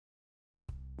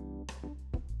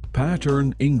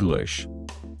Pattern English.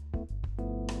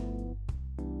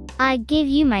 I give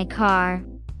you my car.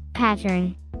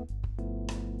 Pattern.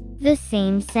 The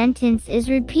same sentence is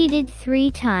repeated 3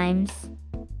 times.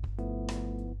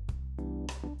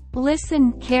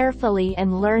 Listen carefully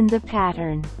and learn the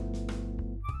pattern.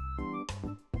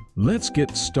 Let's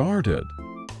get started.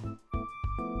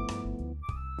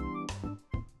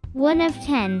 1 of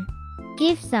 10.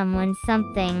 Give someone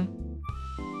something.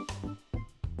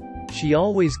 She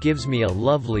always gives me a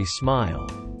lovely smile.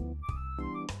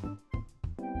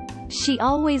 She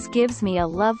always gives me a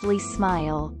lovely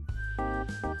smile.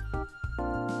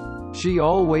 She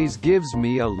always gives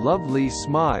me a lovely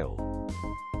smile.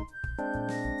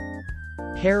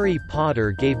 Harry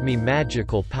Potter gave me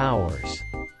magical powers.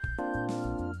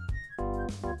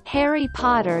 Harry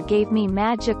Potter gave me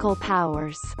magical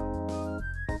powers.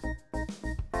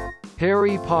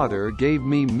 Harry Potter gave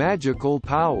me magical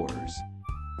powers.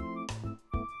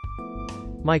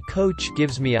 My coach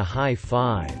gives me a high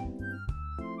five.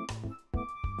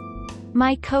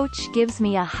 My coach gives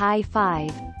me a high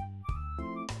five.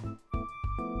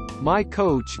 My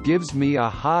coach gives me a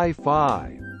high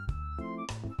five.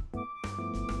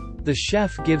 The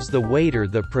chef gives the waiter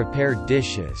the prepared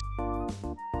dishes.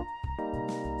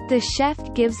 The chef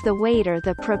gives the waiter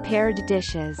the prepared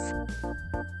dishes.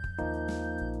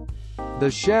 The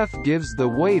chef gives the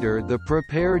waiter the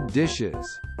prepared dishes.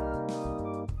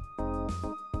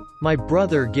 My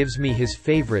brother gives me his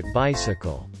favorite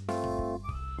bicycle.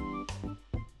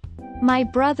 My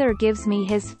brother gives me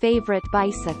his favorite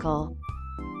bicycle.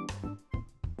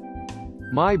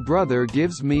 My brother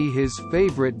gives me his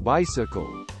favorite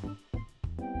bicycle.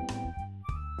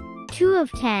 2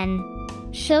 of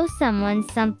 10. Show someone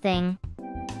something.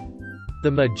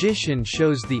 The magician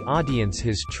shows the audience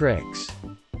his tricks.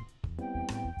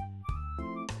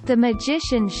 The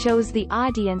magician shows the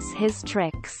audience his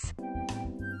tricks.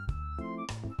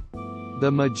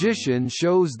 The magician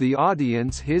shows the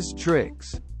audience his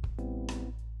tricks.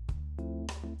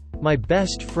 My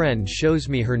best friend shows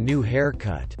me her new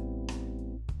haircut.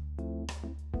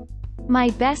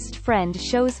 My best friend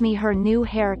shows me her new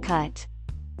haircut.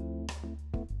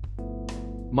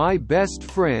 My best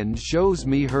friend shows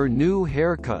me her new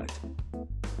haircut.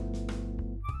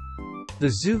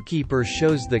 The zookeeper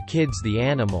shows the kids the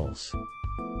animals.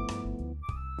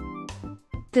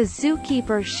 The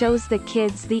zookeeper shows the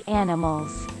kids the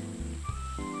animals.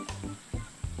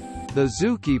 The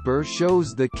zookeeper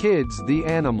shows the kids the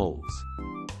animals.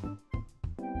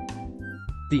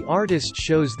 The artist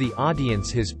shows the audience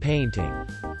his painting.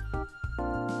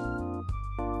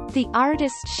 The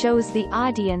artist shows the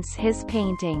audience his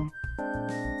painting.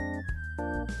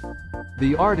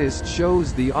 The artist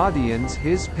shows the audience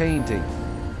his painting.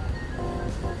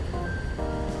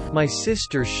 My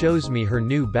sister shows me her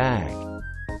new bag.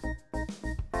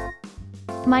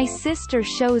 My sister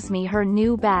shows me her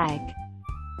new bag.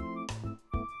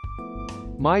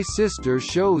 My sister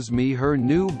shows me her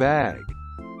new bag.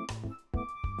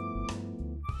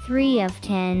 3 of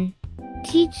 10.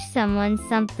 Teach someone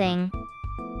something.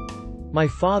 My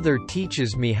father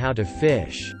teaches me how to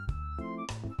fish.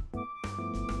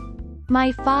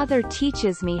 My father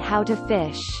teaches me how to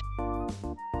fish.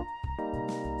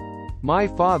 My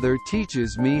father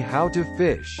teaches me how to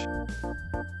fish.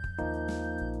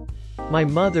 My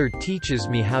mother teaches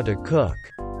me how to cook.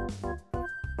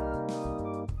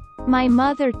 My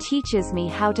mother teaches me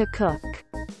how to cook.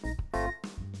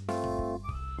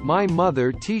 My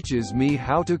mother teaches me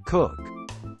how to cook.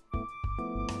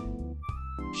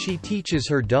 She teaches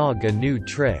her dog a new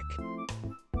trick.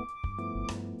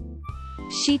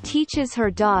 She teaches her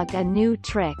dog a new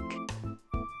trick.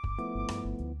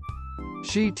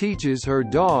 She teaches her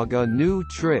dog a new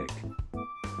trick.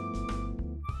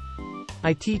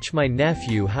 I teach my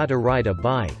nephew how to ride a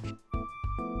bike.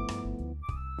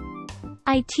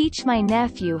 I teach my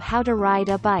nephew how to ride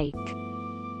a bike.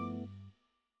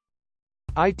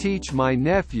 I teach my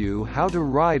nephew how to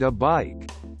ride a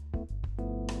bike.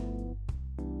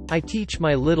 I teach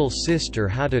my little sister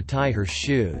how to tie her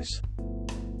shoes.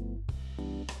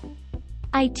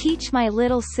 I teach my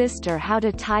little sister how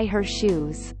to tie her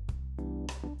shoes.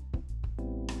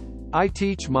 I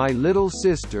teach my little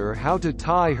sister how to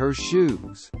tie her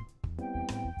shoes.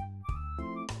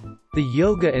 The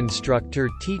yoga instructor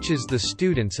teaches the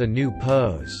students a new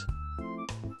pose.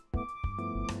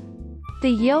 The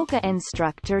yoga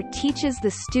instructor teaches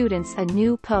the students a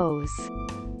new pose.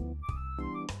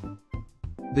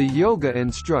 The yoga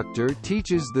instructor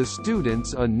teaches the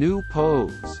students a new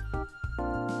pose.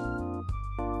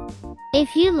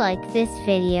 If you like this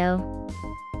video,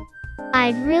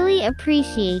 I'd really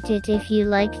appreciate it if you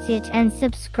liked it and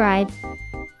subscribe.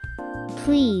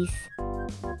 Please.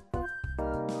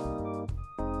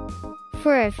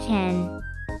 4 of 10.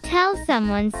 Tell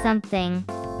someone something.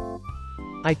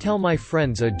 I tell my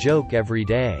friends a joke every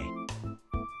day.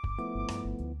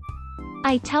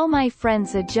 I tell my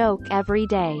friends a joke every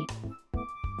day.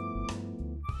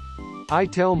 I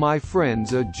tell my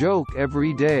friends a joke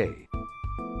every day.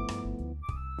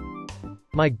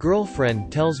 My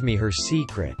girlfriend tells me her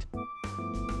secret.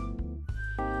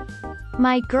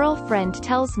 My girlfriend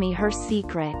tells me her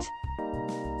secret.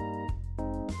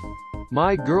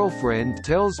 My girlfriend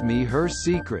tells me her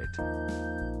secret.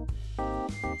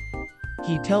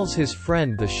 He tells his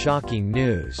friend the shocking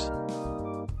news.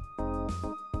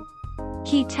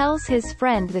 He tells his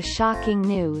friend the shocking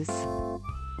news.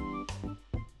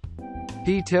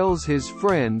 He tells his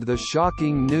friend the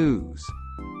shocking news.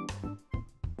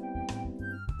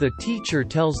 The teacher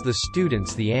tells the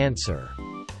students the answer.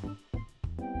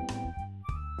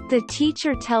 The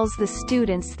teacher tells the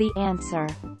students the answer.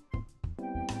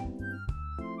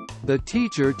 The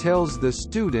teacher tells the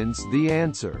students the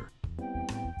answer.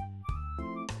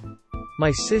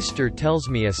 My sister tells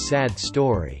me a sad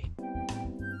story.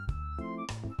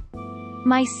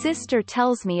 My sister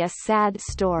tells me a sad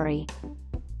story.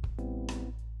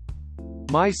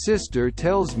 My sister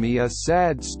tells me a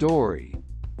sad story.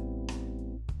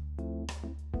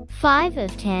 5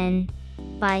 of 10.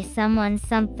 Buy someone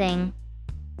something.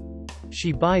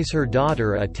 She buys her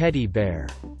daughter a teddy bear.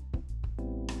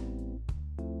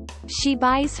 She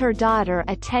buys her daughter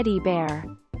a teddy bear.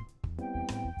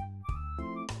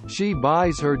 She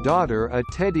buys her daughter a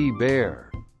teddy bear.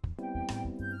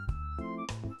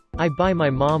 I buy my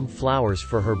mom flowers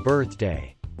for her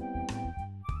birthday.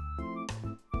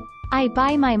 I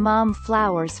buy my mom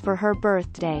flowers for her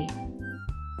birthday.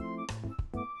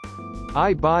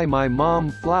 I buy my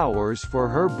mom flowers for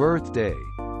her birthday.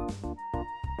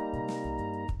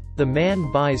 The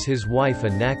man buys his wife a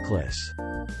necklace.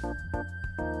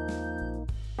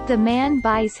 The man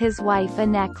buys his wife a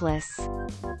necklace.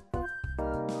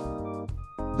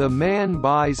 The man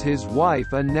buys his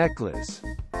wife a necklace.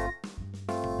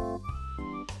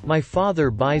 My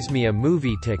father buys me a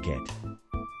movie ticket.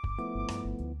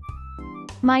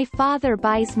 My father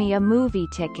buys me a movie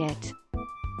ticket.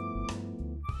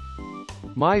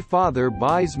 My father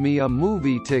buys me a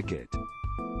movie ticket.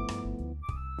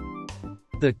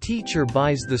 The teacher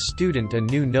buys the student a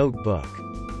new notebook.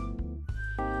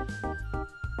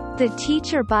 The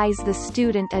teacher buys the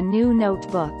student a new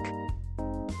notebook.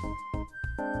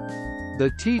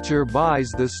 The teacher buys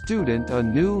the student a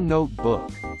new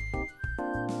notebook.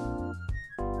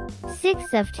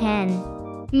 6 of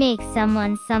 10. Make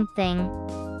someone something.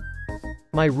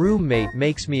 My roommate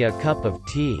makes me a cup of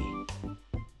tea.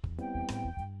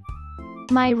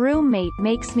 My roommate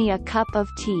makes me a cup of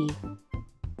tea.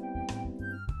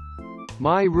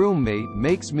 My roommate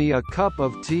makes me a cup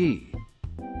of tea.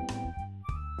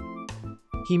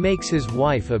 He makes his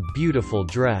wife a beautiful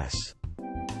dress.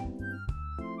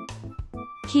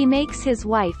 He makes his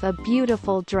wife a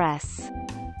beautiful dress.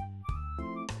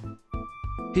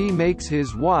 He makes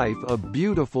his wife a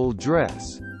beautiful dress.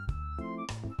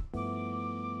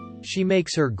 She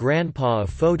makes her grandpa a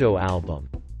photo album.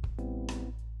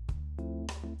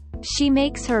 She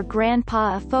makes her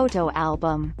grandpa a photo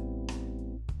album.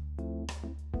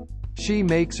 She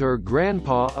makes her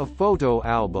grandpa a photo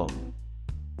album.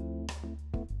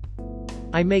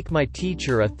 I make my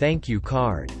teacher a thank you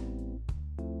card.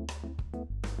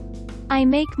 I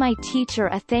make my teacher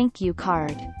a thank you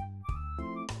card.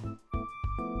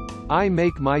 I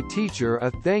make my teacher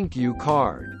a thank you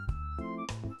card.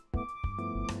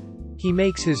 He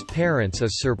makes his parents a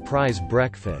surprise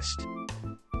breakfast.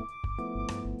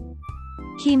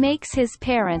 He makes his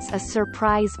parents a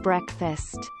surprise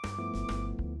breakfast.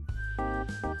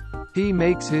 He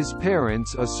makes his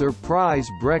parents a surprise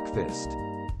breakfast.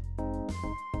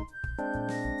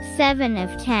 7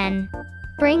 of 10.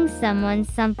 Bring someone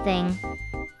something.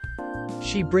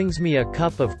 She brings me a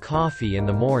cup of coffee in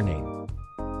the morning.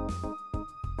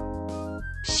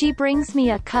 She brings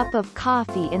me a cup of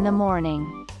coffee in the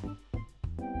morning.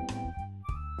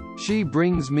 She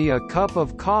brings me a cup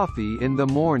of coffee in the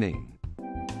morning.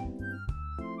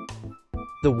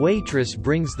 The waitress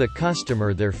brings the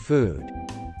customer their food.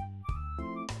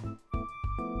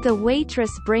 The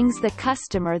waitress brings the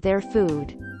customer their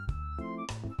food.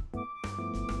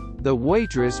 The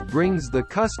waitress brings the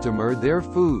customer their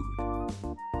food.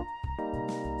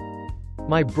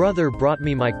 My brother brought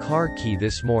me my car key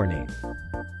this morning.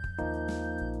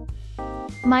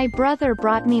 My brother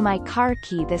brought me my car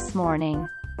key this morning.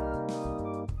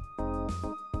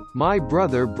 My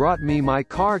brother brought me my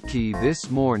car key this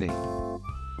morning.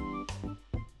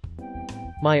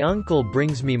 My uncle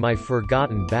brings me my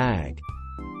forgotten bag.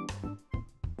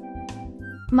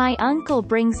 My uncle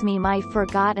brings me my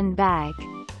forgotten bag.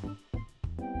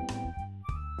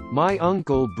 My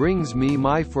uncle brings me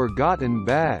my forgotten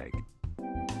bag.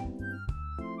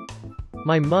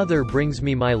 My mother brings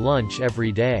me my lunch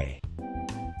every day.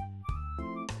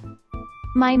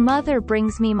 My mother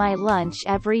brings me my lunch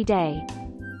every day.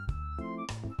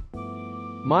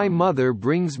 My mother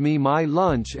brings me my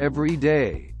lunch every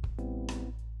day.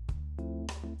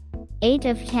 8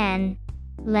 of 10.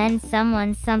 Lend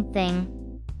someone something.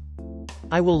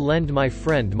 I will lend my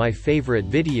friend my favorite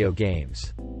video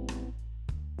games.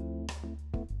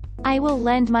 I will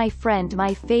lend my friend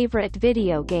my favorite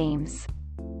video games.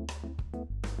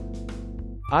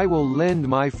 I will lend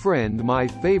my friend my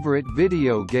favorite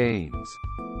video games.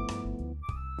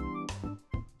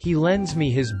 He lends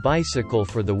me his bicycle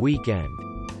for the weekend.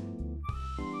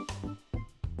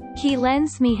 He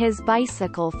lends me his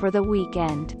bicycle for the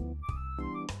weekend.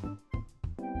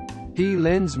 He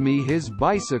lends me his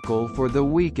bicycle for the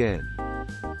weekend.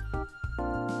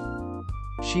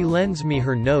 She lends me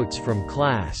her notes from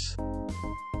class.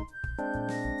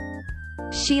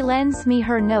 She lends me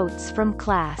her notes from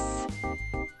class.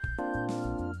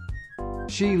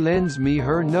 She lends me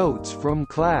her notes from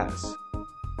class.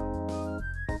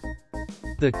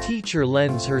 The teacher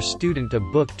lends her student a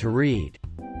book to read.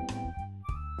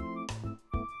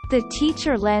 The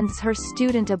teacher lends her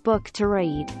student a book to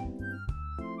read.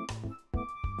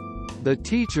 The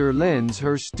teacher lends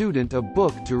her student a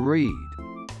book to read.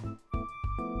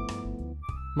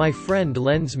 My friend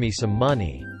lends me some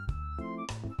money.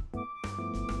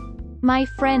 My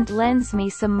friend lends me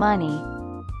some money.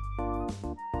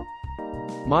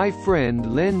 My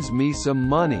friend lends me some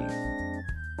money.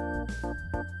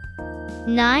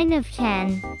 9 of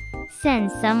 10.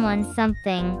 Send someone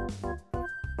something.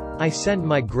 I send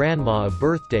my grandma a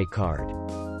birthday card.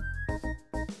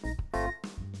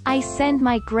 I send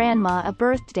my grandma a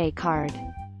birthday card.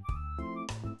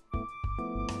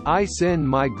 I send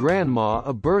my grandma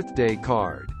a birthday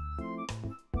card.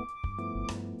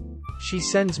 She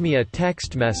sends me a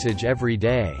text message every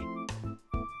day.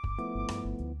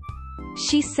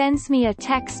 She sends me a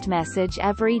text message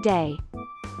every day.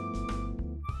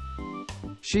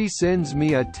 She sends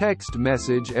me a text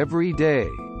message every day.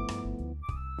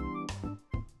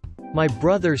 My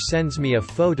brother sends me a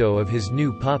photo of his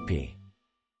new puppy.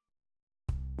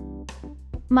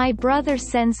 My brother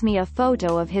sends me a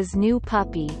photo of his new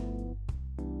puppy.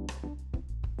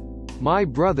 My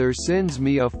brother sends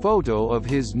me a photo of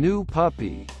his new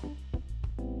puppy.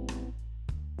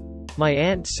 My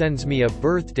aunt sends me a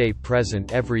birthday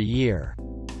present every year.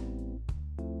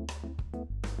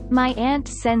 My aunt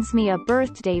sends me a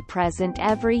birthday present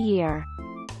every year.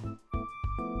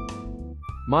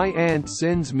 My aunt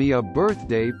sends me a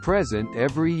birthday present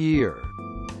every year.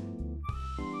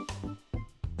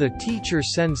 The teacher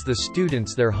sends the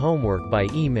students their homework by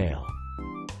email.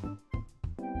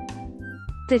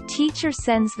 The teacher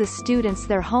sends the students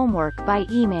their homework by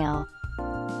email.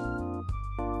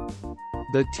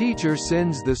 The teacher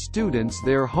sends the students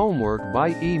their homework by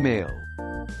email.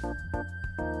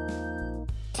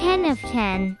 10 of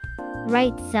 10.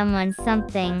 Write someone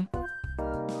something.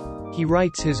 He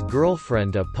writes his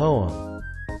girlfriend a poem.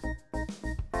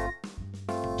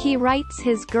 He writes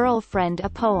his girlfriend a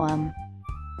poem.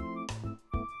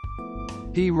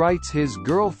 He writes his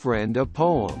girlfriend a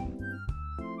poem.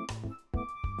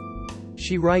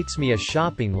 She writes me a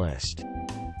shopping list.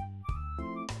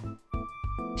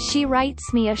 She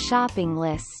writes me a shopping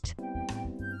list.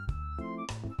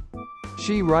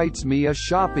 She writes me a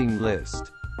shopping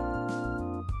list.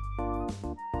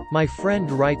 My friend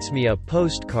writes me a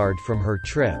postcard from her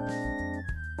trip.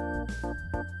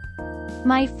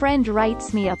 My friend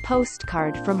writes me a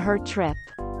postcard from her trip.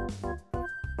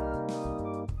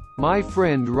 My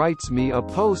friend writes me a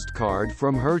postcard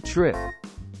from her trip.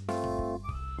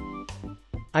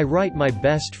 I write my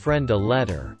best friend a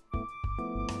letter.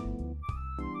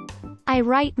 I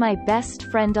write my best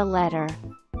friend a letter.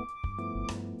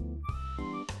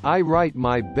 I write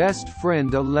my best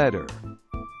friend a letter.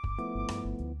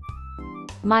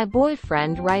 My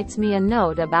boyfriend writes me a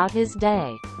note about his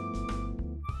day.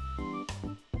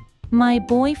 My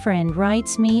boyfriend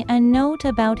writes me a note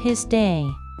about his day.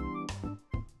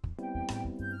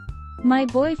 My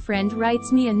boyfriend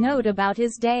writes me a note about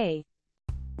his day.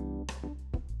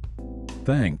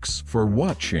 Thanks for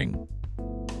watching.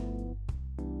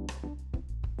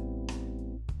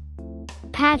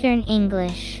 Pattern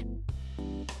English.